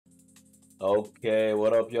Okay,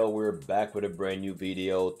 what up, y'all? We're back with a brand new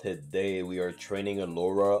video. Today we are training a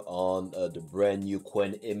LoRA on the brand new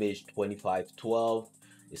Qwen Image 2512.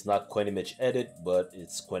 It's not Qwen Image Edit, but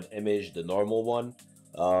it's Qwen Image, the normal one.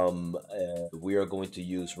 We are going to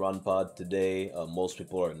use Runpod today. Most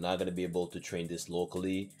people are not going to be able to train this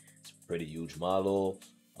locally. It's a pretty huge model.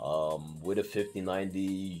 With a 5090,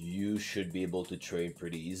 you should be able to train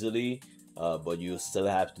pretty easily, but you still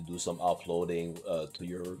have to do some offloading to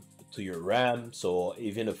your RAM. So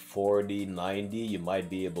even a 4090, you might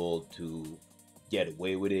be able to get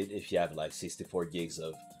away with it if you have like 64 gigs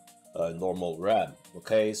of normal RAM.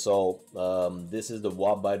 Okay, so this is the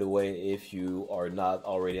WAP, by the way. If you are not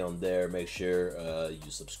already on there, make sure you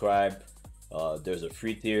subscribe. There's a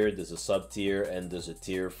free tier, there's a sub tier, and there's a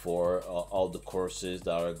tier for all the courses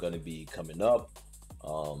that are going to be coming up.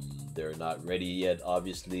 They're not ready yet,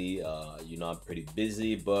 obviously. I'm pretty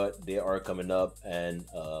busy, but they are coming up, and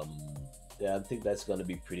yeah, I think that's going to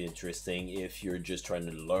be pretty interesting. If you're just trying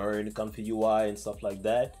to learn Comfy UI and stuff like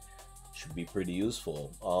that, should be pretty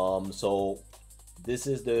useful. So this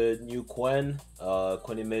is the new Qwen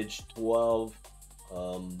Image 12,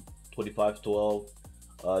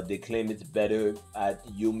 2512. They claim it's better at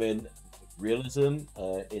human realism.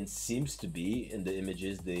 It seems to be in the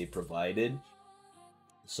images they provided.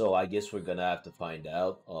 So I guess we're gonna have to find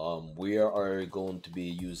out. We are going to be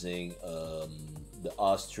using the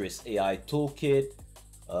Ostrich AI toolkit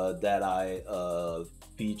that I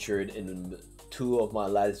featured in two of my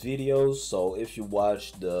last videos. So if you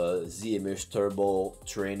watch the Z-Image Turbo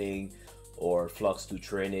training or Flux 2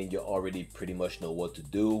 training, you already pretty much know what to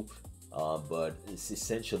do. But it's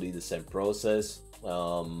essentially the same process.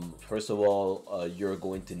 First of all, you're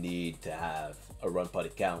going to need to have a Runpod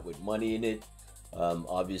account with money in it.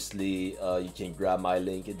 Obviously, you can grab my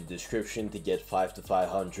link in the description to get $500 to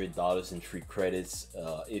 $500 in free credits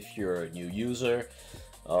if you're a new user.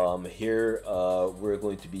 Here, we're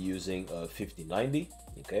going to be using 5090.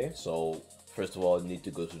 Okay, so first of all, you need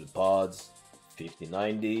to go to the pods,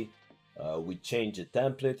 5090. We change the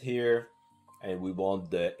template here, and we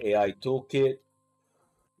want the AI toolkit,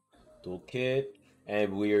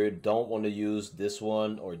 and we don't want to use this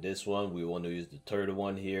one or this one. We want to use the third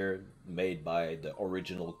one here, made by the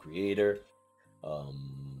original creator.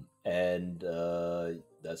 And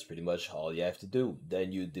that's pretty much all you have to do.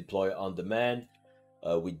 Then you deploy on demand.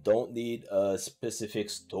 We don't need a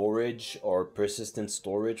specific storage or persistent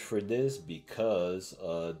storage for this, because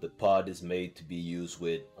the pod is made to be used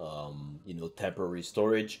with temporary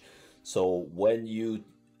storage. So when you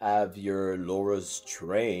have your LoRa's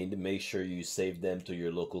trained, make sure you save them to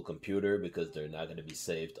your local computer, because they're not going to be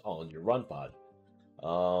saved on your Runpod.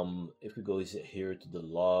 If we go here to the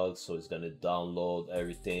logs, so it's going to download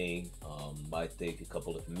everything. Might take a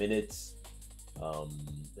couple of minutes,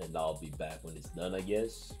 and I'll be back when it's done, I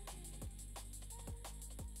guess.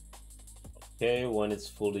 Okay, when it's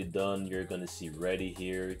fully done, you're gonna see ready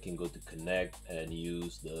here. You can go to connect and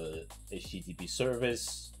use the HTTP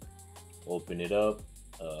service. Open it up.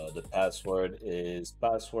 The password is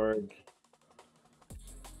password.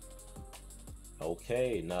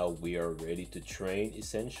 Okay, now we are ready to train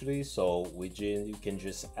essentially. So you can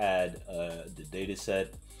just add the data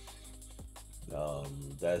set.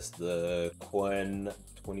 That's the Qwen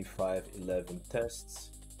 2511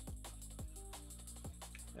 tests.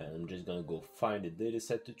 And I'm just gonna go find the data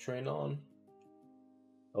set to train on.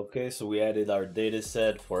 Okay, so we added our data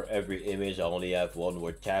set. For every image, I only have one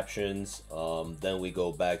word captions. Then we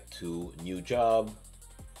go back to new job,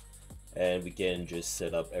 and we can just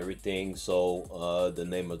set up everything. So the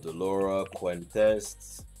name of the LoRa, Qwen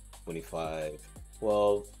tests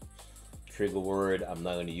 2512. Trigger word, I'm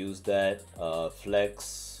not going to use that.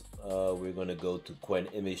 Flex, we're going to go to Qwen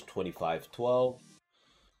Image 2512.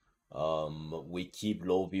 We keep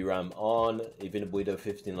low VRAM on, even with a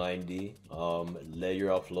 5090. Layer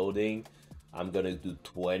offloading, I'm going to do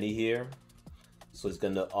 20 here. So it's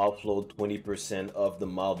going to offload 20% of the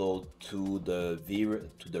model to the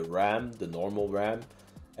RAM, the normal RAM,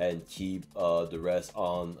 and keep the rest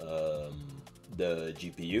on the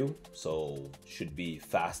GPU. So should be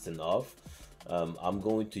fast enough. I'm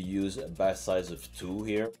going to use a batch size of 2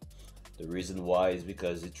 here. The reason why is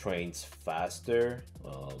because it trains faster,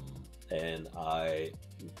 and I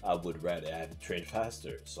would rather have it train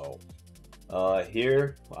faster. So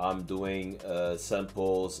here I'm doing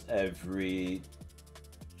samples every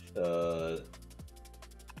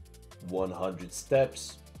 100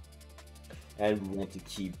 steps, and we want to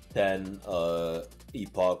keep 10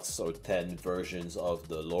 epochs or 10 versions of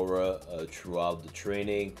the LoRa throughout the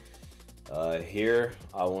training. Here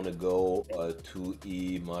I want to go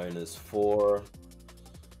 2e minus 4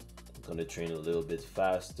 gonna train a little bit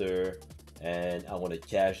faster, and I want to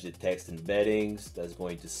cache the text embeddings. That's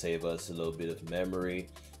going to save us a little bit of memory.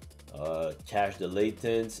 Cache the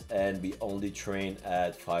latents, and we only train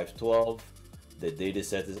at 512. The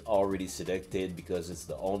dataset is already selected because it's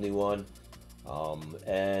the only one.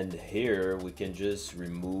 And here we can just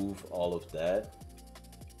remove all of that,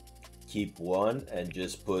 keep one, and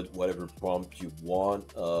just put whatever prompt you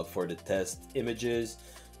want for the test images.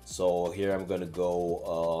 So here I'm gonna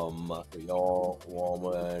go young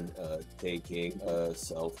woman taking a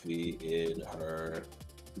selfie in her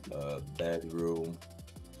bedroom.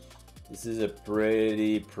 This is a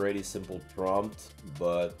pretty simple prompt,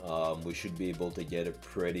 but we should be able to get a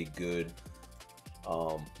pretty good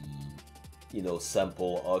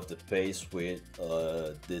sample of the face with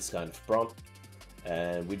this kind of prompt.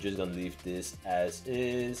 And we're just gonna leave this as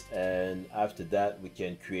is, and after that we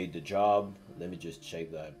can create the job. Let me just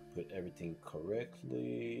check that I put everything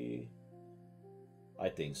correctly. I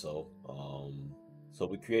think so. So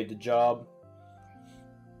we create the job.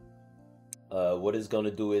 What it's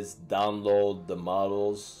gonna do is download the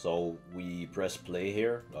models. So we press play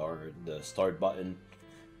here, or the start button.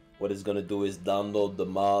 What it's gonna do is download the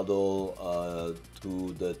model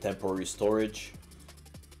to the temporary storage,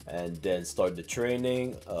 and then start the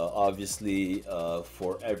training. Obviously,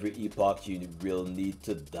 for every epoch, you will need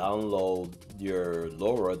to download your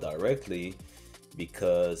LoRA directly,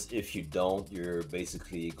 because if you don't, you're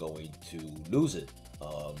basically going to lose it.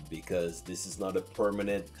 Because this is not a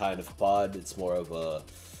permanent kind of pod, it's more of a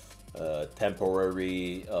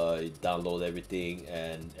temporary, download everything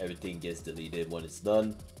and everything gets deleted when it's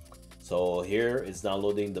done. So here it's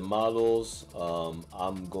downloading the models.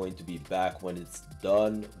 I'm going to be back when it's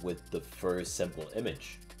done with the first sample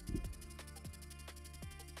image.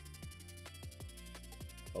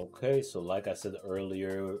 Okay, so like I said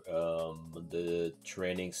earlier, the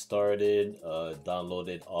training started,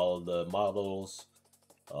 downloaded all the models,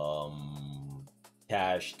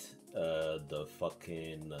 cached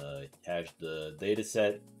cached the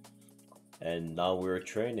dataset, and now we're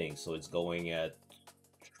training. So it's going at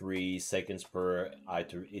 3 seconds per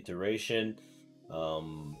iteration.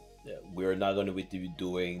 We're not going to be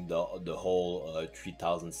doing the whole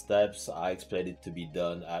 3000 steps. I expect it to be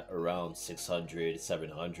done at around 600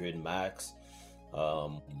 700 max.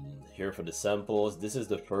 Here for the samples, this is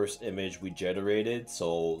the first image we generated,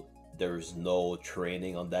 so there's no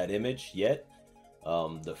training on that image yet.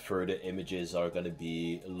 The further images are going to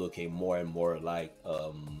be looking more and more like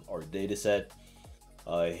our dataset.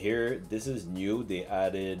 Here, this is new. They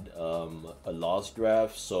added a loss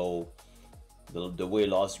graph. So the way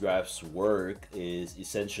loss graphs work is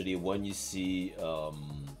essentially when you see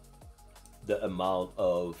the amount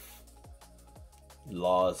of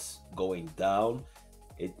loss going down,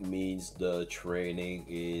 it means the training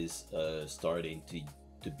is starting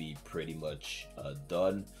to be pretty much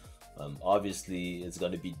done. Obviously, it's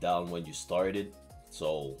going to be down when you start it,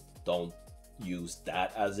 so don't use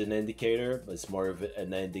that as an indicator. It's more of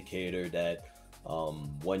an indicator that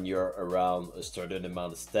when you're around a certain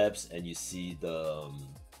amount of steps and you see the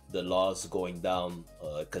loss going down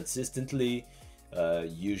consistently,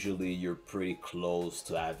 usually you're pretty close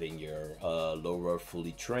to having your LoRA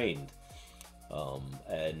fully trained.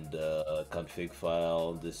 And config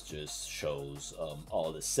file, this just shows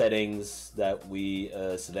all the settings that we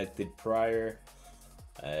selected prior.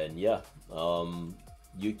 And yeah,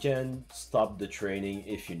 you can stop the training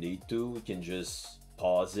if you need to. You can just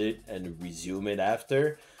pause it and resume it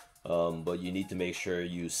after, but you need to make sure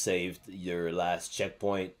you saved your last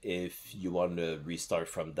checkpoint if you want to restart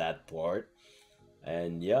from that part.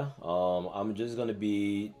 And yeah, I'm just gonna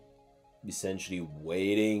be essentially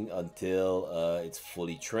waiting until it's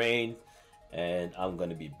fully trained, and I'm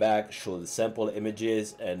gonna be back, show the sample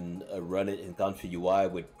images, and run it in Config UI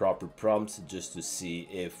with proper prompts just to see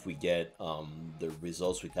if we get the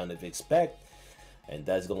results we kind of expect. And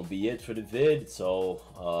that's gonna be it for the vid, so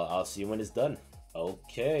I'll see you when it's done.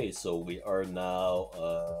 Okay, so we are now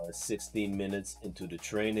 16 minutes into the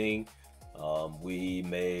training. We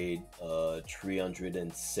made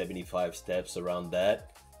 375 steps around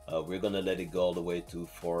that. We're gonna let it go all the way to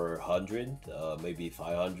 400, maybe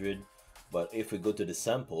 500. But if we go to the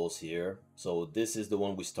samples here, so this is the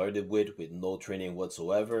one we started with no training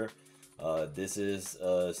whatsoever. This is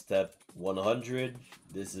step 100,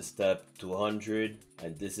 this is step 200,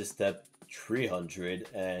 and this is step 300.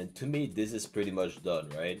 And to me, this is pretty much done,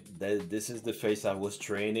 right? This is the face I was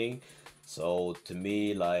training. So to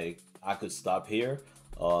me, like, I could stop here.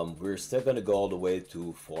 We're still gonna go all the way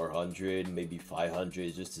to 400, maybe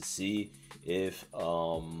 500, just to see if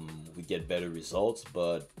we get better results.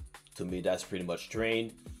 But to me, that's pretty much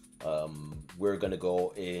trained. We're gonna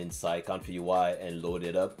go inside Config UI and load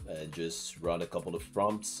it up and just run a couple of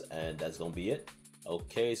prompts, and that's gonna be it.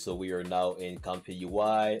 Okay, so we are now in Config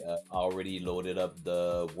UI. I already loaded up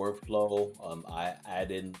the workflow. I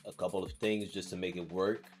added a couple of things just to make it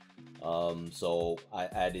work. So I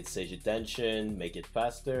added Sage Attention, make it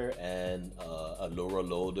faster, and a LoRA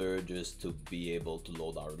loader just to be able to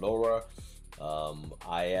load our LoRA.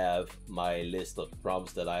 I have my list of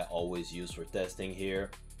prompts that I always use for testing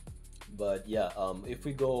here. But yeah, if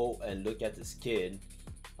we go and look at the skin,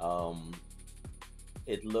 um,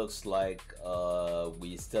 it looks like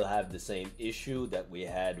we still have the same issue that we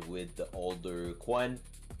had with the older Qwen.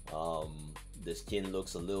 The skin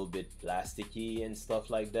looks a little bit plasticky and stuff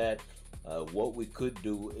like that. What we could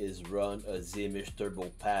do is run a Z-Image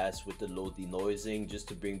Turbo Pass with the low denoising just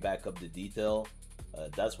to bring back up the detail.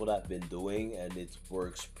 That's what I've been doing, and it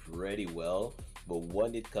works pretty well. But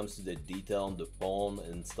when it comes to the detail on the phone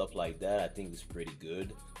and stuff like that, I think it's pretty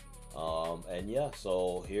good. And yeah,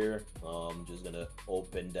 so here I'm just gonna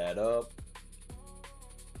open that up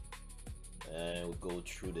and we'll go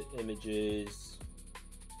through the images.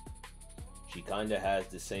 She kind of has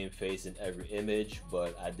the same face in every image,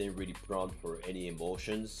 but I didn't really prompt for any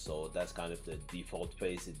emotions, so that's kind of the default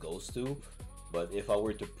face it goes to. But if I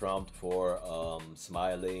were to prompt for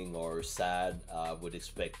smiling or sad, I would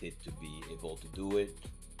expect it to be able to do it.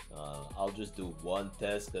 I'll just do one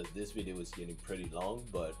test because this video is getting pretty long.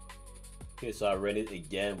 But okay, so I ran it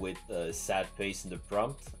again with a sad face in the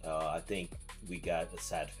prompt. I think we got a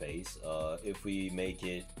sad face. If we make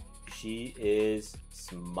it, she is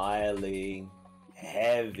smiling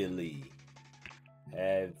heavily.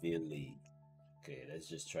 Heavily. Okay, let's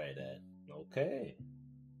just try that. Okay.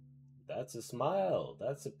 That's a smile.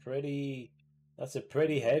 That's a pretty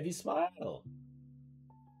heavy smile,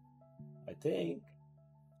 I think.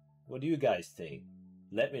 What do you guys think?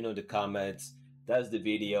 Let me know in the comments. That's the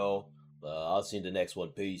video. I'll see you in the next one.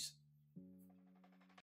 Peace.